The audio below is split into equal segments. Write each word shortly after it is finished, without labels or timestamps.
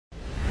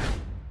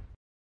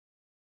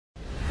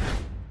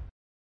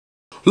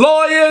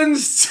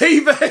Lions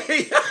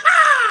TV!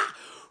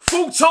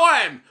 Full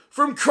time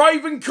from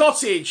Craven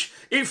Cottage.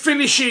 It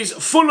finishes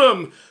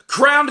Fulham,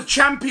 crowned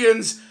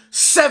champions,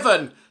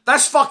 7.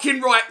 That's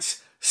fucking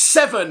right,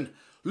 7.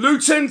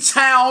 Luton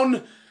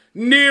Town,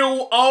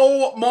 0.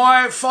 Oh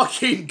my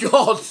fucking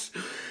God.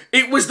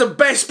 It was the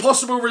best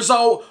possible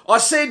result. I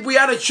said we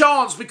had a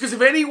chance because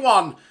if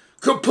anyone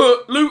could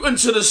put Luton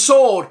to the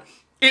sword,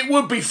 it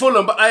would be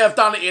Fulham, but they have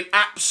done it in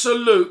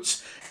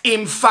absolute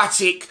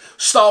emphatic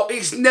style.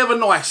 It's never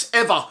nice,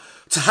 ever,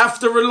 to have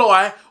to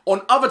rely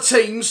on other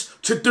teams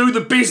to do the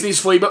business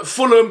for you. But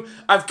Fulham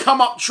have come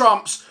up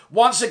trumps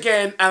once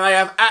again, and they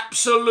have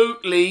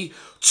absolutely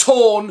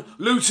torn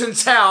Luton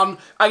Town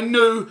a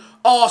new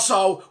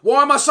arsehole.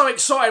 Why am I so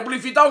excited? Well,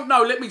 if you don't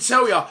know, let me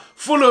tell you.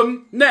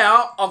 Fulham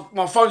now,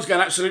 my phone's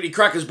going absolutely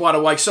crackers, by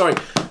the way, sorry.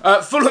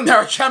 Fulham now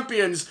are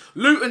champions.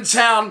 Luton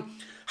Town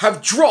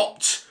have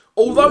dropped.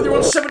 Although they're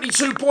on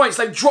 72 points,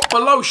 they've dropped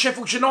below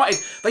Sheffield United.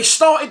 They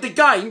started the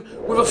game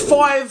with a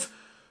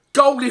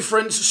 5-goal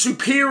difference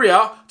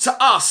superior to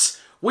us.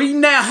 We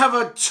now have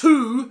a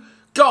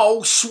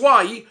 2-goal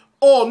sway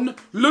on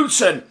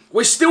Luton.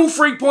 We're still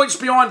 3 points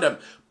behind them.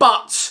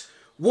 But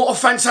what a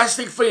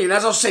fantastic feeling,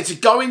 as I said, to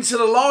go into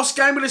the last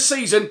game of the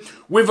season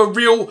with a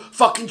real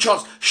fucking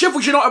chance.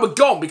 Sheffield United were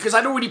gone because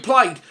they'd already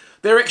played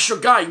their extra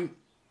game.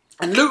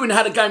 And Luton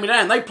had a game in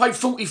hand. They played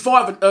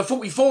 44,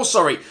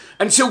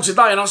 until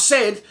today. And I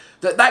said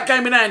that that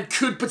game in hand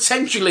could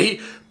potentially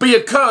be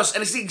a curse.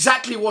 And it's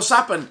exactly what's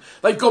happened.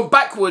 They've gone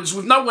backwards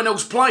with no one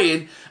else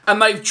playing.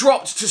 And they've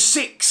dropped to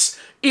 6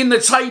 in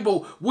the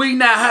table. We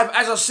now have,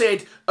 as I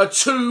said, a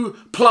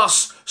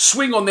 2+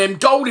 swing on them,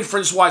 goal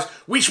difference-wise.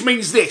 Which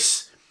means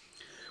this.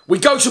 We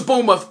go to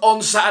Bournemouth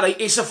on Saturday.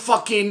 It's a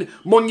fucking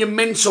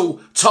monumental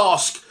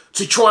task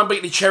to try and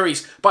beat the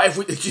Cherries. But if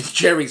we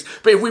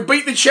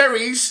beat the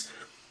Cherries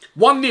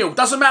 1-0,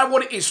 doesn't matter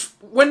what it is.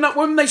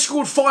 When they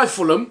scored 5,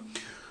 Fulham,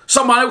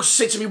 someone else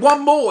said to me,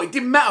 1 more. It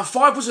didn't matter.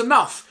 5 was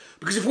enough.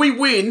 Because if we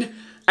win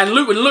and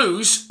Luton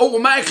lose,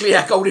 automatically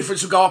our goal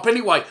difference will go up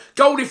anyway.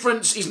 Goal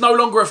difference is no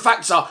longer a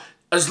factor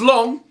as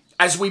long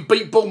as we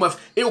beat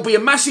Bournemouth. It'll be a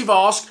massive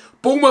ask.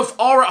 Bournemouth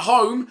are at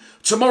home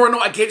tomorrow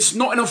night against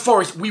Nottingham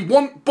Forest. We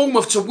want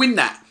Bournemouth to win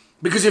that.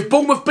 Because if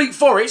Bournemouth beat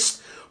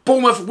Forest,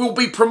 Bournemouth will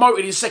be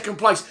promoted in 2nd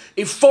place.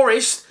 If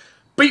Forest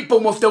beat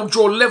Bournemouth, they'll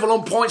draw level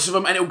on points of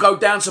them, and it'll go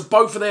down to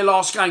both of their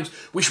last games,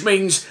 which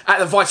means at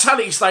the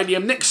Vitality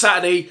Stadium next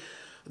Saturday,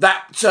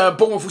 that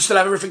Bournemouth will still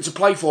have everything to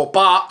play for.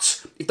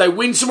 But if they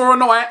win tomorrow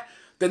night,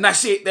 then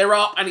that's it. They're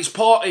up, and it's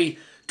party,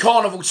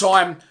 carnival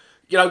time.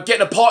 You know, get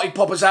the party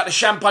poppers out, the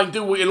champagne,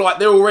 do what you like.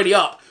 They're already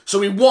up. So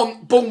we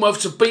want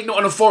Bournemouth to beat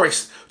Nottingham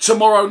Forest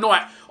tomorrow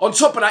night. On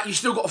top of that, you've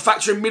still got to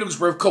factor in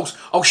Middlesbrough, of course.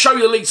 I'll show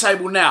you the league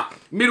table now.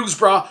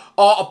 Middlesbrough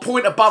are a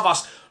point above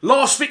us.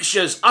 Last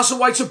fixtures, us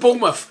away to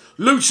Bournemouth.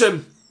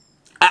 Luton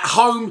at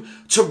home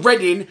to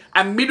Reading.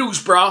 And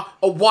Middlesbrough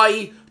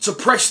away to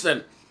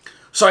Preston.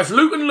 So if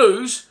Luton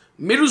lose,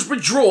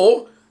 Middlesbrough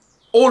draw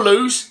or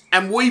lose,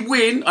 and we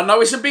win, I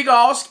know it's a big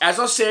ask, as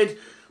I said,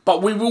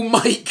 but we will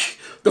make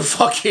the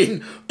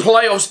fucking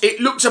playoffs. It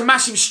looked a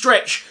massive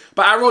stretch,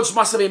 but our odds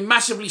must have been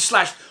massively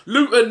slashed.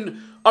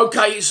 Luton,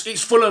 okay,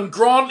 it's Fulham,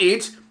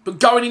 granted, but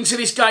going into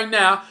this game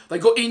now, they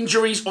got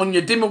injuries.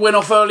 Onyedinma Dimmer went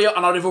off earlier.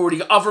 I know they've already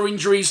got other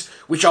injuries,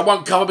 which I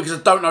won't cover because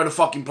I don't know who the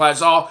fucking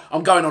players are.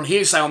 I'm going on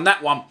hearsay on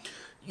that one.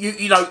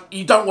 You know,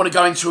 you don't want to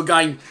go into a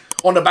game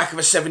on the back of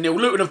a 7-0.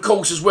 Luton, of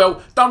course, as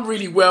well, done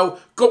really well.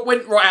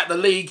 Went right out the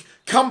league,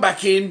 come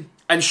back in,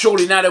 and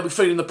surely now they'll be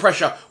feeling the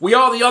pressure. We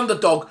are the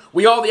underdog.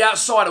 We are the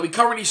outsider. We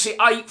currently sit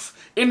 8th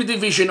in the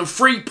division and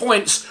 3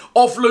 points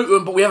off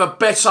Luton, but we have a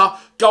better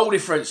goal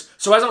difference.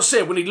 So as I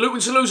said, we need Luton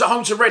to lose at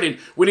home to Reading.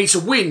 We need to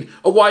win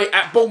away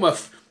at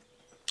Bournemouth.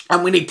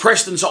 And we need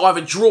Preston to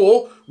either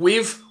draw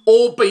with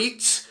or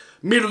beat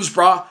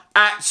Middlesbrough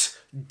at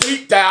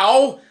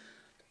Deepdale.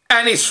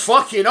 And it's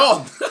fucking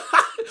on.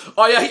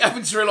 I hate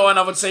having to rely on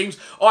other teams.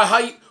 I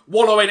hate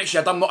wallowing.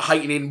 Actually, I'm not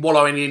hating in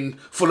wallowing in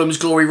Fulham's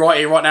glory right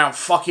here, right now. I'm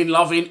fucking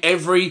loving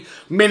every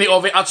minute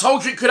of it. I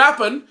told you it could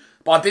happen,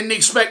 but I didn't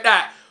expect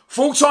that.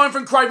 Full time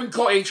from Craven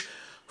Cottage.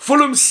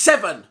 Fulham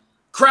 7.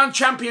 Crowned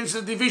champions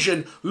of the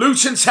division.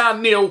 Luton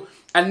Town 0.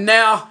 And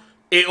now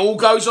it all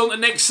goes on to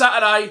next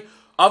Saturday.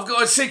 I've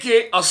got a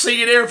ticket. I'll see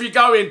you there if you're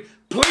going.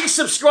 Please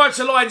subscribe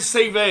to Lions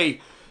TV.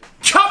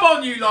 Come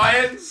on, you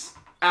Lions.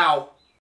 Ow.